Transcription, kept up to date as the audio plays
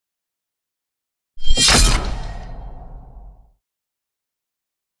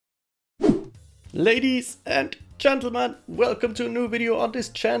Ladies and gentlemen, welcome to a new video on this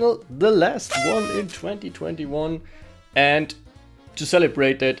channel, the last one in 2021. And to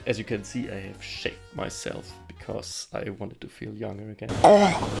celebrate that, as you can see, I have shaved myself because I wanted to feel younger again.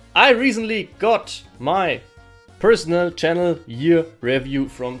 I recently got my personal channel year review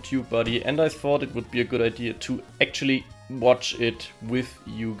from TubeBuddy, and I thought it would be a good idea to actually watch it with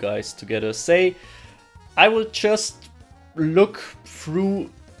you guys together. I will just look through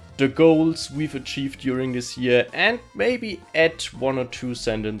the goals we've achieved during this year and maybe add one or two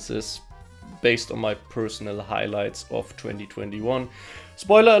sentences based on my personal highlights of 2021.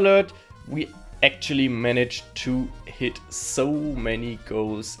 Spoiler alert, we actually managed to hit so many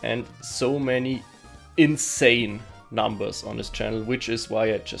goals and so many insane numbers on this channel, which is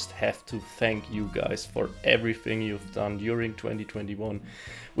why I just have to thank you guys for everything you've done during 2021.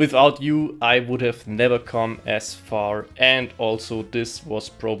 Without you, I would have never come as far, and also this was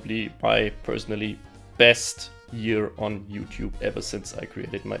probably my personally best year on YouTube ever since I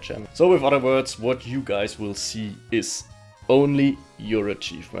created my channel. So with other words, what you guys will see is only your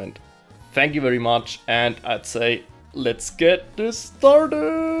achievement. Thank you very much, and I'd say let's get this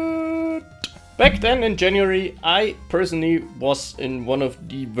started! Back then in January, I personally was in one of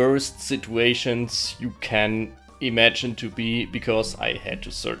the worst situations you can imagine to be, because I had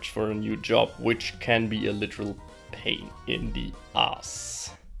to search for a new job, which can be a literal pain in the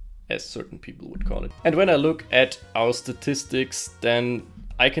ass, as certain people would call it. And when I look at our statistics, then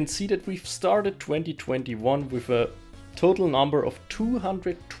I can see that we've started 2021 with a total number of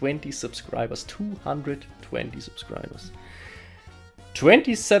 220 subscribers. 220 subscribers.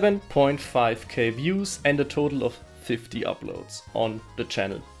 27.5k views and a total of 50 uploads on the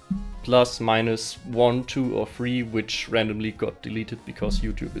channel. Plus minus 1, 2 or 3 which randomly got deleted because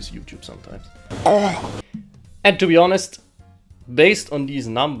YouTube is YouTube sometimes. And to be honest, based on these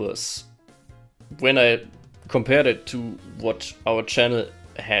numbers, when I compared it to what our channel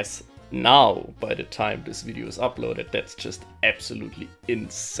has now by the time this video is uploaded, that's just absolutely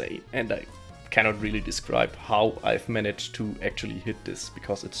insane. And I cannot really describe how I've managed to actually hit this,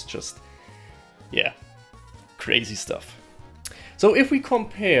 because it's just, yeah, crazy stuff. So if we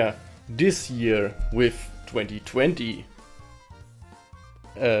compare this year with 2020,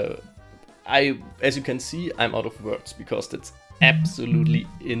 as you can see, I'm out of words because that's absolutely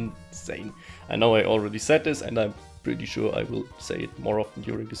insane. I know I already said this, and I'm pretty sure I will say it more often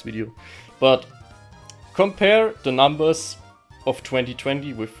during this video, but compare the numbers of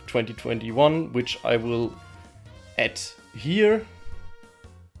 2020 with 2021, which I will add here,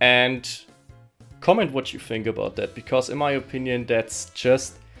 and comment what you think about that, because in my opinion that's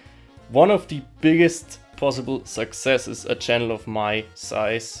just one of the biggest possible successes a channel of my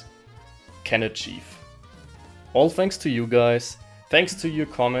size can achieve. All thanks to you guys, thanks to your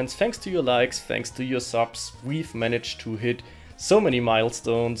comments, thanks to your likes, thanks to your subs, we've managed to hit so many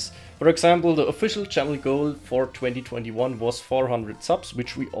milestones. For example, the official channel goal for 2021 was 400 subs,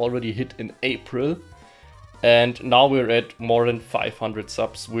 which we already hit in April. And now we're at more than 500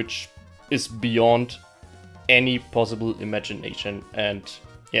 subs, which is beyond any possible imagination. And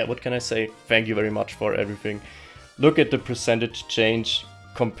yeah, what can I say? Thank you very much for everything. Look at the percentage change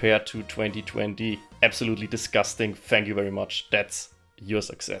compared to 2020. Absolutely disgusting. Thank you very much. That's your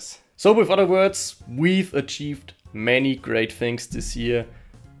success. So with other words, we've achieved many great things this year.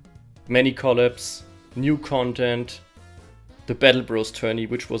 Many collabs, new content, the Battle Bros tourney,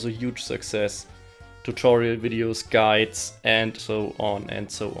 which was a huge success, tutorial videos, guides, and so on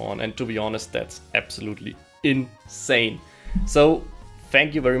and so on. And to be honest, that's absolutely insane. So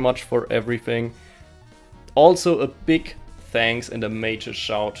thank you very much for everything. Also a big thanks and a major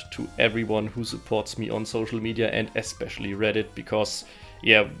shout to everyone who supports me on social media, and especially Reddit, because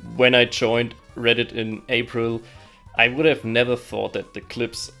yeah, when I joined Reddit in April, I would have never thought that the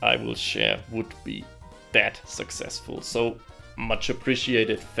clips I will share would be that successful. So much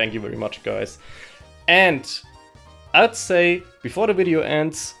appreciated. Thank you very much, guys. And I'd say before the video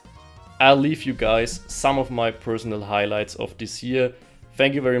ends, I'll leave you guys some of my personal highlights of this year.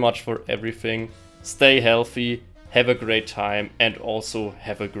 Thank you very much for everything. Stay healthy, have a great time, and also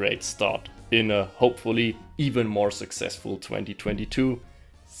have a great start in a hopefully even more successful 2022.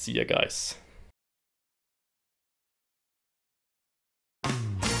 See ya, guys.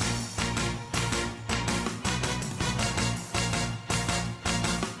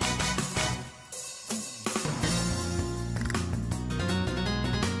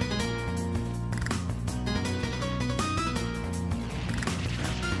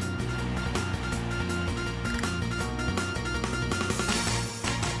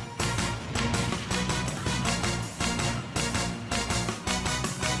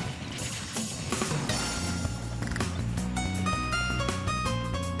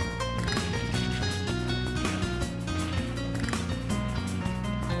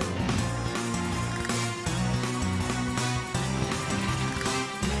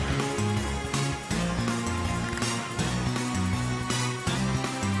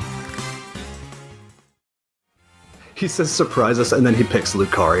 He says surprise us, and then he picks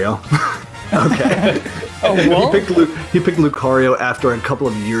Lucario. Okay. Oh, what? He picked Lucario after a couple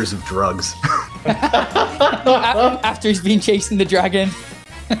of years of drugs. After he's been chasing the dragon.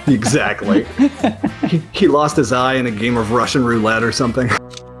 Exactly. He lost his eye in a game of Russian roulette or something.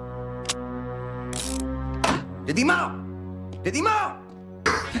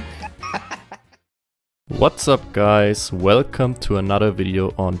 What's up guys, welcome to another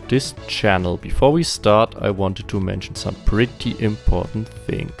video on this channel. Before we start, I wanted to mention some pretty important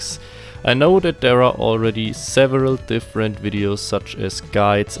things. I know that there are already several different videos such as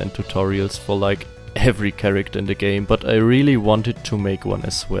guides and tutorials for like every character in the game, but I really wanted to make one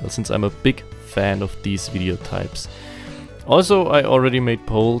as well, since I'm a big fan of these video types. Also, I already made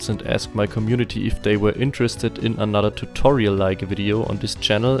polls and asked my community if they were interested in another tutorial-like video on this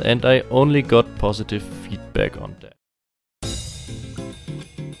channel, and I only got positive feedback on that.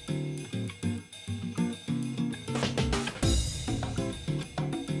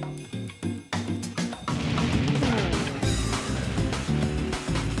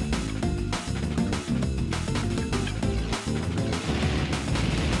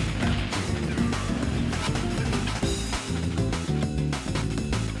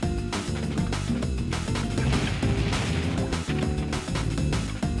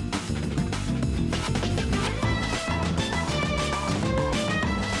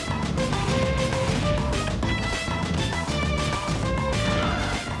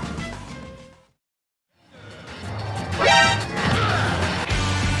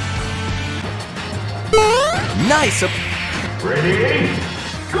 Nice! Ready?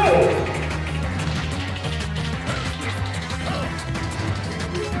 Go!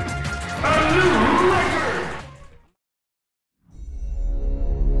 A new record!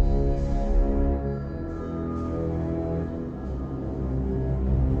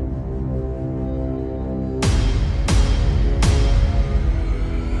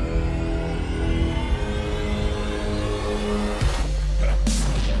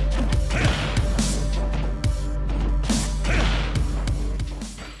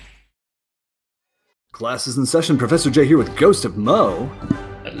 Class is in session. Professor Jay here with Ghost of Mo.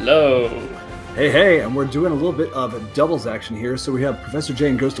 Hello! Hey, and we're doing a little bit of doubles action here. So we have Professor Jay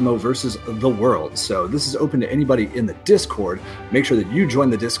and Ghost of Mo versus the world. So this is open to anybody in the Discord. Make sure that you join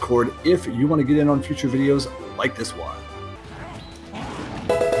the Discord if you want to get in on future videos like this one.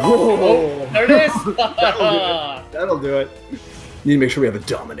 Oh, there it is! That'll do it. Need to make sure we have a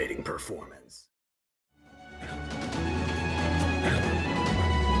dominating performance.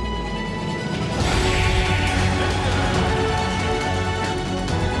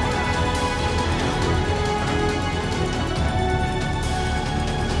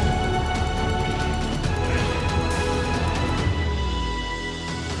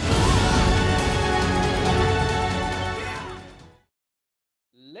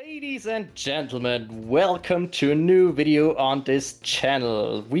 Ladies and gentlemen, welcome to a new video on this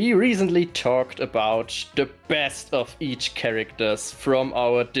channel. We recently talked about the best of each characters from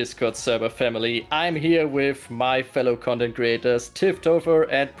our Discord server family. I'm here with my fellow content creators Tiftofer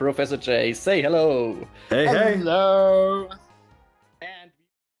and Professor Jay. Say hello! Hey! Hello. And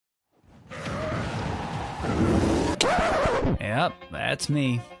Yep, that's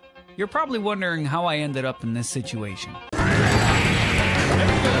me. You're probably wondering how I ended up in this situation.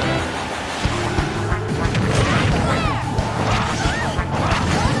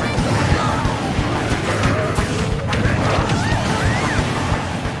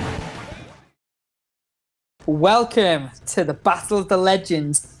 Welcome to the Battle of the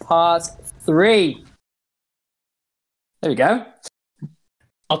Legends Part 3. There we go.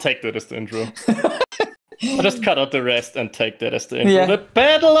 I'll take that as the intro. I'll just cut out the rest and take that as the intro. Yeah. The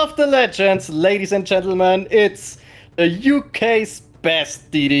Battle of the Legends, ladies and gentlemen, it's the UK's best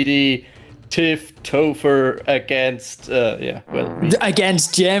DDD, Tiftofer against,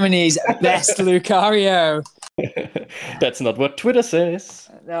 Against Germany's best Lucario. That's not what Twitter says.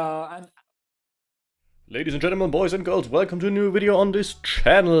 No, and Ladies and gentlemen, boys and girls, welcome to a new video on this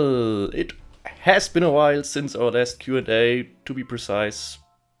channel. It has been a while since our last Q&A, to be precise,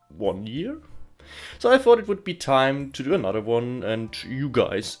 1 year. So I thought it would be time to do another one, and you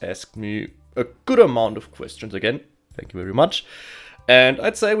guys asked me a good amount of questions again. Thank you very much. And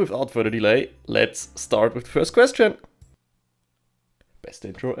I'd say without further delay, let's start with the first question. Best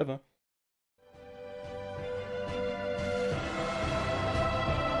intro ever.